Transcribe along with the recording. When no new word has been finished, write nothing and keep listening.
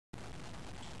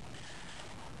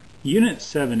Unit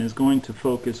 7 is going to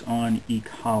focus on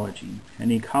ecology,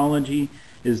 and ecology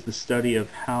is the study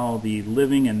of how the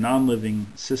living and non-living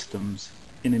systems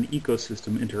in an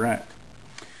ecosystem interact.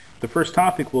 The first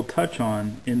topic we'll touch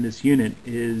on in this unit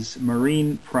is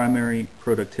marine primary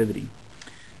productivity.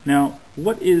 Now,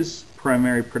 what is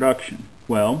primary production?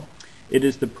 Well, it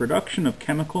is the production of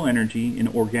chemical energy in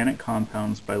organic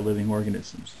compounds by living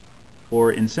organisms.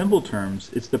 Or in simple terms,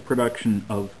 it's the production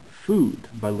of food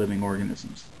by living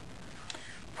organisms.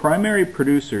 Primary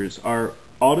producers are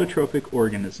autotrophic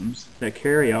organisms that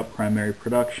carry out primary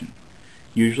production,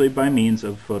 usually by means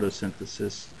of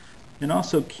photosynthesis and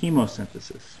also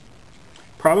chemosynthesis.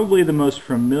 Probably the most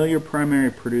familiar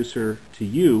primary producer to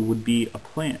you would be a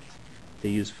plant. They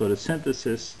use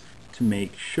photosynthesis to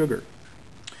make sugar.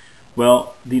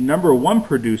 Well, the number one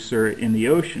producer in the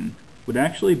ocean would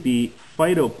actually be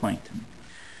phytoplankton.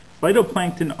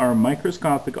 Phytoplankton are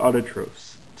microscopic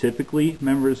autotrophs, typically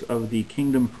members of the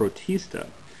kingdom Protista,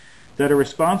 that are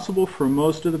responsible for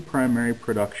most of the primary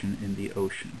production in the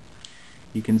ocean.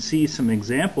 You can see some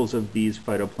examples of these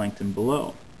phytoplankton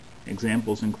below.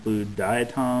 Examples include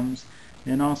diatoms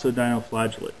and also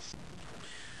dinoflagellates.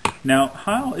 Now,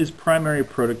 how is primary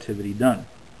productivity done?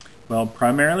 Well,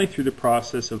 primarily through the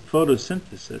process of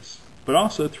photosynthesis, but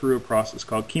also through a process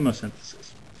called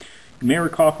chemosynthesis. You may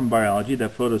recall from biology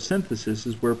that photosynthesis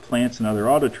is where plants and other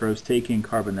autotrophs take in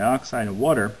carbon dioxide and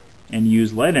water and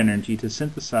use light energy to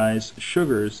synthesize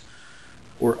sugars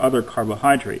or other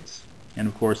carbohydrates. And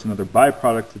of course, another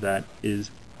byproduct of that is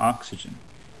oxygen.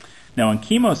 Now, in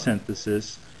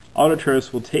chemosynthesis,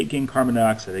 autotrophs will take in carbon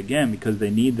dioxide again because they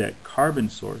need that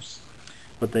carbon source.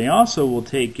 But they also will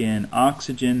take in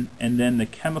oxygen and then the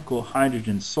chemical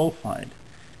hydrogen sulfide.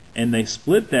 And they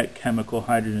split that chemical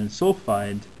hydrogen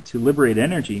sulfide to liberate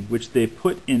energy, which they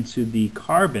put into the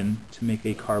carbon to make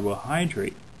a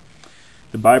carbohydrate.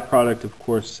 The byproduct, of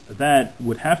course, of that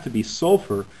would have to be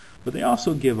sulfur, but they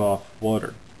also give off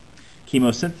water.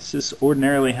 Chemosynthesis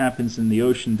ordinarily happens in the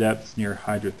ocean depths near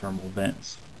hydrothermal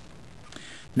vents.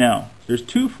 Now, there's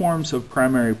two forms of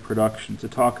primary production to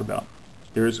talk about.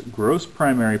 There's gross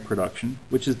primary production,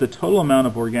 which is the total amount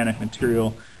of organic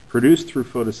material produced through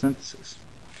photosynthesis.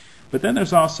 But then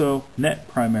there's also net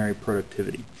primary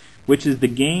productivity, which is the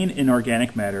gain in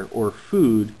organic matter or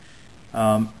food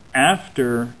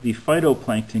after the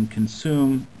phytoplankton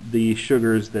consume the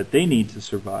sugars that they need to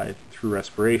survive through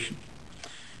respiration.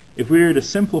 If we were to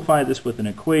simplify this with an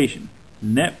equation,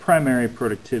 net primary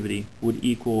productivity would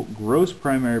equal gross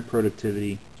primary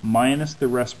productivity minus the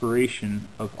respiration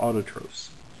of autotrophs.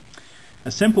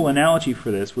 A simple analogy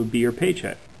for this would be your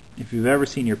paycheck. If you've ever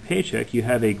seen your paycheck, you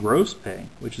have a gross pay,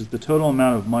 which is the total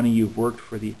amount of money you've worked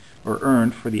for or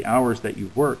earned for the hours that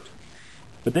you've worked.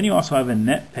 But then you also have a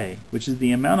net pay, which is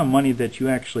the amount of money that you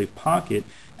actually pocket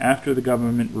after the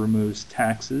government removes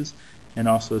taxes and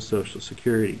also Social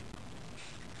Security.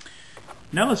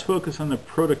 Now let's focus on the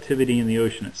productivity in the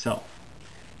ocean itself.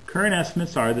 Current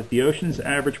estimates are that the ocean's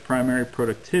average primary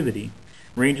productivity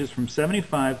ranges from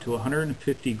 75 to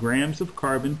 150 grams of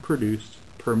carbon produced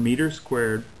per meter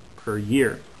squared per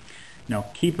year. Now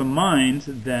keep in mind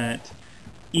that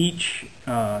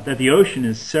that the ocean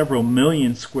is several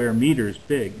million square meters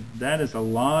big. That is a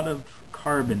lot of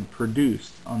carbon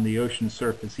produced on the ocean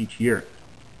surface each year.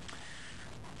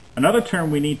 Another term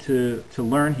we need to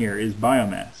learn here is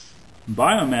biomass.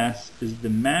 Biomass is the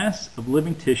mass of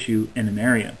living tissue in an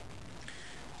area.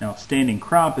 Now, standing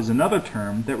crop is another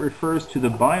term that refers to the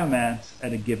biomass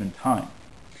at a given time.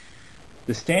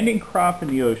 The standing crop in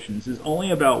the oceans is only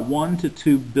about 1 to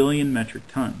 2 billion metric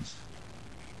tons.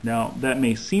 Now, that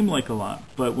may seem like a lot,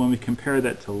 but when we compare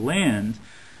that to land,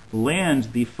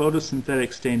 the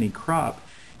photosynthetic standing crop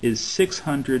is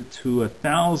 600 to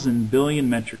 1,000 billion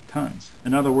metric tons.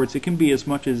 In other words, it can be as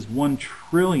much as 1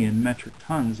 trillion metric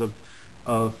tons of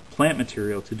plant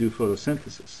material to do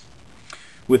photosynthesis.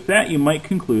 With that, you might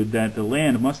conclude that the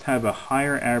land must have a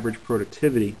higher average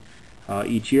productivity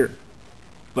each year.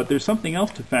 But there's something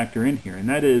else to factor in here, and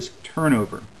that is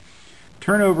turnover.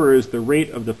 Turnover is the rate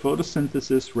of the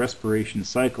photosynthesis respiration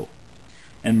cycle,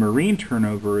 and marine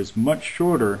turnover is much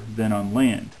shorter than on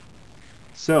land.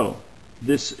 So,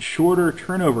 this shorter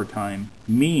turnover time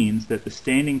means that the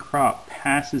standing crop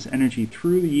passes energy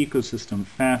through the ecosystem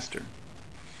faster.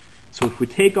 So if we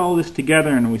take all this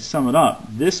together and we sum it up,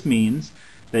 this means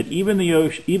that even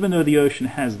though the ocean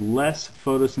has less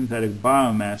photosynthetic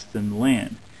biomass than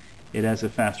land, it has a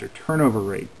faster turnover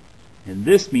rate. And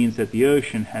this means that the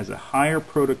ocean has a higher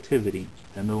productivity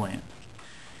than the land.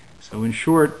 So in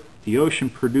short, the ocean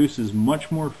produces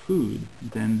much more food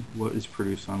than what is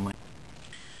produced on land.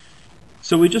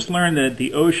 So we just learned that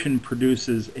the ocean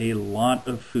produces a lot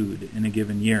of food in a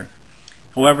given year.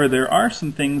 However, there are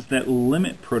some things that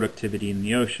limit productivity in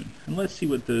the ocean. And let's see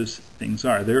what those things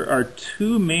are. There are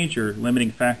two major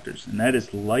limiting factors, and that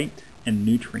is light and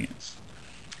nutrients.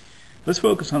 Let's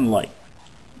focus on light.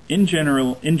 In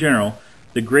general,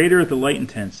 the greater the light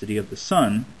intensity of the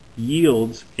sun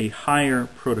yields a higher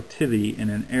productivity in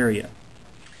an area.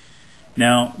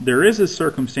 Now, there is a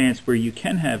circumstance where you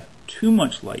can have too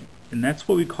much light, and that's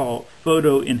what we call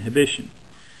photoinhibition.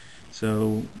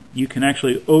 So you can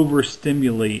actually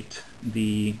overstimulate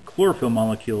the chlorophyll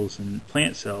molecules in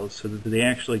plant cells so that they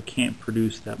actually can't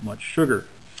produce that much sugar.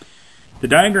 The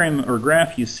diagram or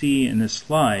graph you see in this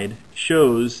slide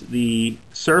shows the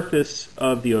surface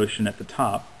of the ocean at the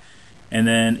top, and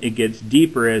then it gets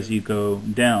deeper as you go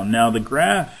down. Now the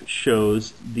graph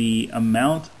shows the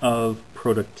amount of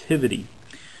productivity.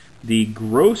 The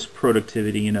gross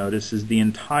productivity, you notice, is the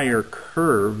entire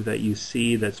curve that you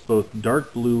see that's both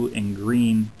dark blue and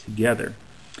green together.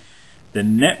 The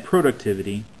net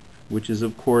productivity, which is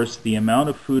of course the amount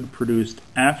of food produced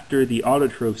after the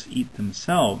autotrophs eat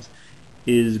themselves,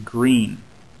 is green.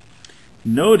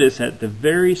 Notice at the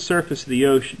very surface of the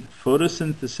ocean,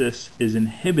 photosynthesis is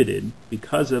inhibited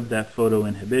because of that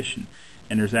photoinhibition,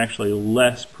 and there's actually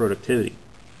less productivity.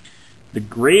 The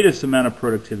greatest amount of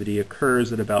productivity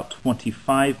occurs at about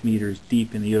 25 meters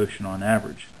deep in the ocean on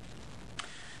average.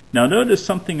 Now notice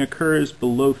something occurs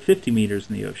below 50 meters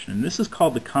in the ocean, and this is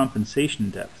called the compensation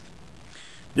depth.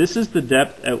 This is the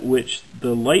depth at which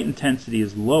the light intensity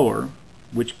is lower,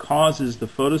 which causes the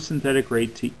photosynthetic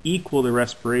rate to equal the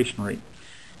respiration rate.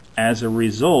 As a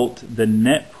result, the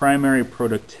net primary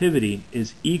productivity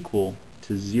is equal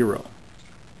to 0.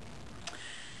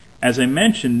 As I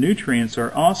mentioned, nutrients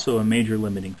are also a major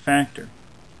limiting factor.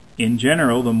 In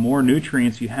general, the more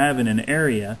nutrients you have in an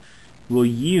area will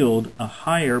yield a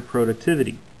higher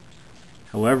productivity.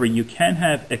 However, you can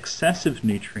have excessive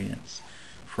nutrients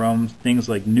from things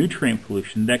like nutrient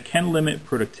pollution that can limit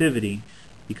productivity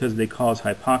because they cause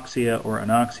hypoxia or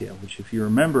anoxia, which, if you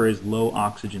remember, is low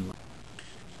oxygen level.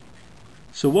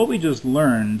 So what we just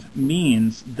learned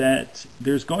means that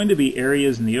there's going to be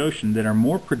areas in the ocean that are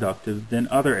more productive than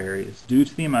other areas due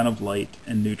to the amount of light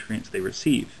and nutrients they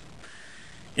receive.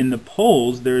 In the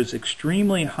poles, there's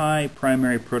extremely high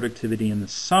primary productivity in the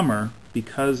summer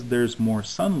because there's more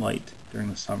sunlight during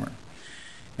the summer.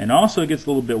 And also it gets a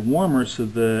little bit warmer, so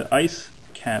the ice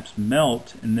caps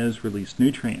melt and those release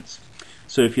nutrients.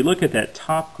 So if you look at that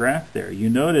top graph there, you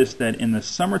notice that in the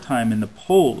summertime in the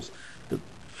poles, the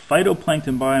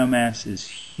phytoplankton biomass is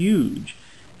huge,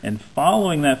 and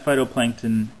following that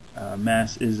phytoplankton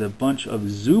mass is a bunch of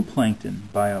zooplankton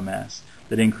biomass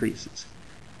that increases.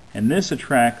 And this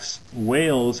attracts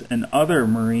whales and other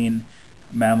marine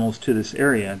mammals to this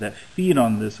area that feed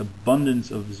on this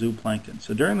abundance of zooplankton.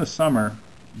 So during the summer,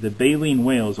 the baleen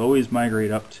whales always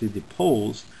migrate up to the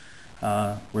poles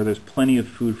where there's plenty of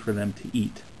food for them to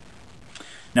eat.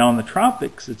 Now in the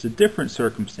tropics, it's a different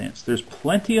circumstance. There's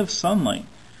plenty of sunlight,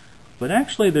 but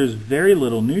actually there's very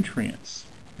little nutrients.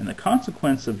 And the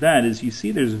consequence of that is you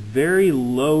see there's very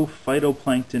low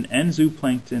phytoplankton and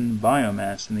zooplankton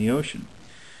biomass in the ocean.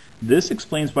 This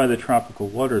explains why the tropical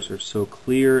waters are so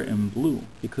clear and blue,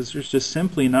 because there's just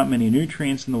simply not many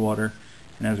nutrients in the water,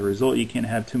 and as a result you can't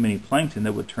have too many plankton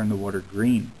that would turn the water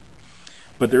green.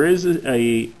 But there is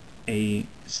a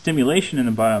stimulation in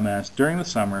the biomass during the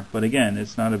summer, but again,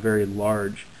 it's not a very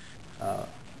large,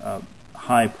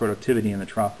 high productivity in the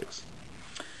tropics.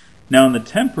 Now in the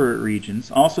temperate regions,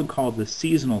 also called the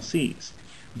seasonal seas,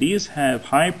 these have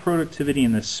high productivity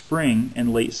in the spring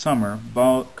and late summer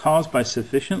caused by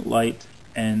sufficient light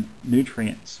and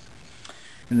nutrients.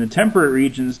 In the temperate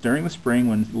regions during the spring,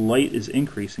 when light is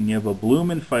increasing, you have a bloom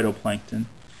in phytoplankton,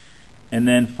 and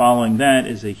then following that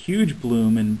is a huge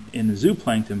bloom in the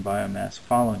zooplankton biomass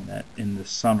following that in the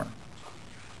summer.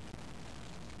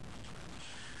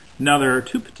 Now there are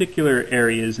two particular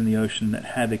areas in the ocean that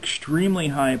have extremely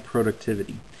high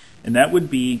productivity, and that would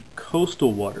be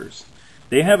coastal waters.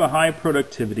 They have a high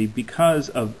productivity because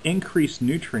of increased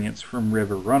nutrients from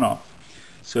river runoff.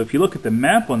 So if you look at the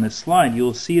map on this slide,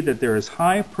 you'll see that there is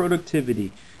high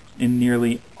productivity in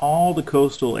nearly all the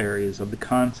coastal areas of the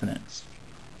continents.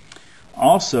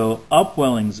 Also,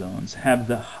 upwelling zones have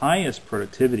the highest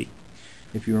productivity.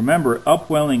 If you remember,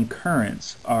 upwelling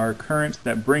currents are currents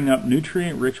that bring up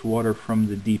nutrient-rich water from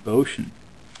the deep ocean.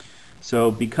 So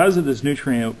because of this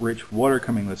nutrient-rich water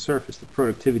coming to the surface, the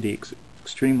productivity is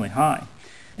extremely high.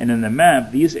 And in the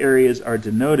map, these areas are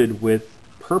denoted with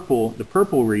purple, the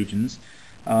purple regions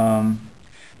that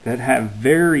have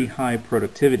very high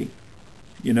productivity.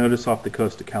 You notice off the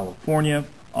coast of California,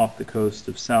 off the coast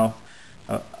of South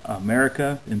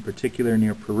America, in particular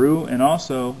near Peru, and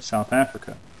also South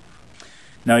Africa.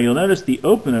 Now you'll notice the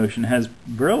open ocean has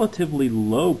relatively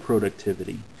low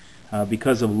productivity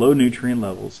because of low nutrient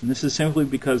levels, and this is simply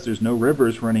because there's no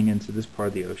rivers running into this part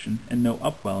of the ocean and no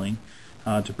upwelling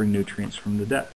to bring nutrients from the depth.